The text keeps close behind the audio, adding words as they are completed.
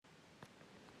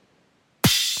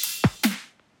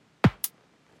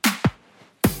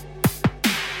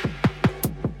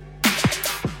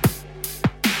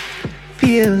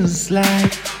feels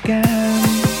like I'm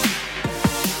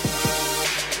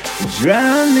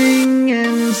drowning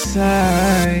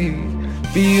inside.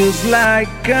 Feels like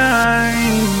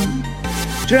I'm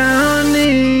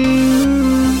drowning,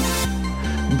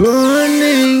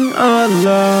 burning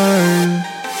alive.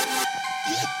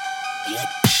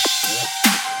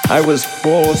 I was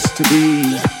forced to be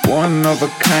one of a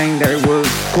kind. I was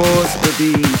forced to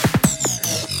be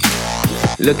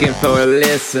looking for a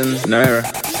listener.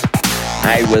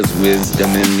 I was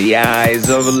wisdom in the eyes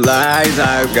of lies.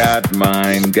 I got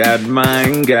mine, got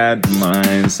mine, got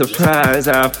mine. Surprise,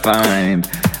 I find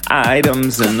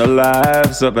items in the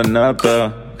lives of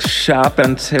another. Shop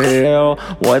and tell,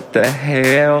 what the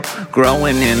hell?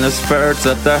 Growing in the spurts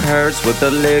of the hurts with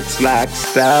the licks like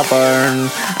stubborn.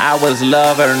 I was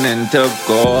loving into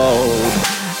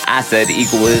gold. I said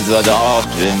equal is what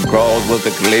often crawls with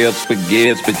the clips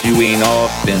forgets, but you ain't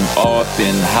often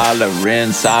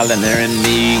hollering, silent in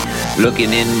me.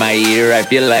 Looking in my ear, I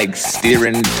feel like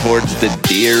steering towards the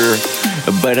deer,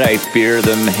 but I fear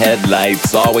them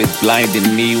headlights, always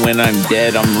blinding me. When I'm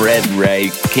dead, I'm red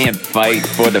right. Can't fight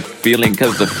for the feeling,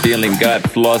 cause the feeling got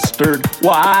flustered.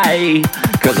 Why?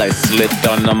 Cause I slipped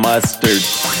on the mustard.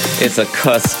 It's a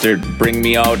custard, bring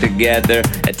me all together.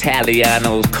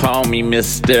 Italianos call me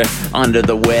Mr. Under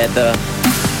the Weather,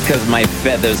 cause my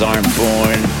feathers aren't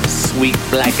born. Sweet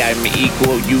black, I'm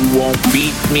equal, you won't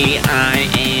beat me, I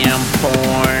am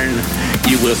born.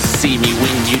 You will see me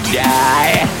when you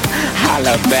die.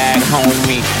 Holla back,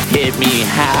 homie, hit me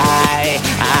high.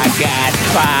 I got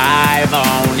 5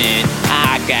 on it,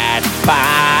 I got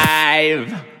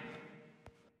 5.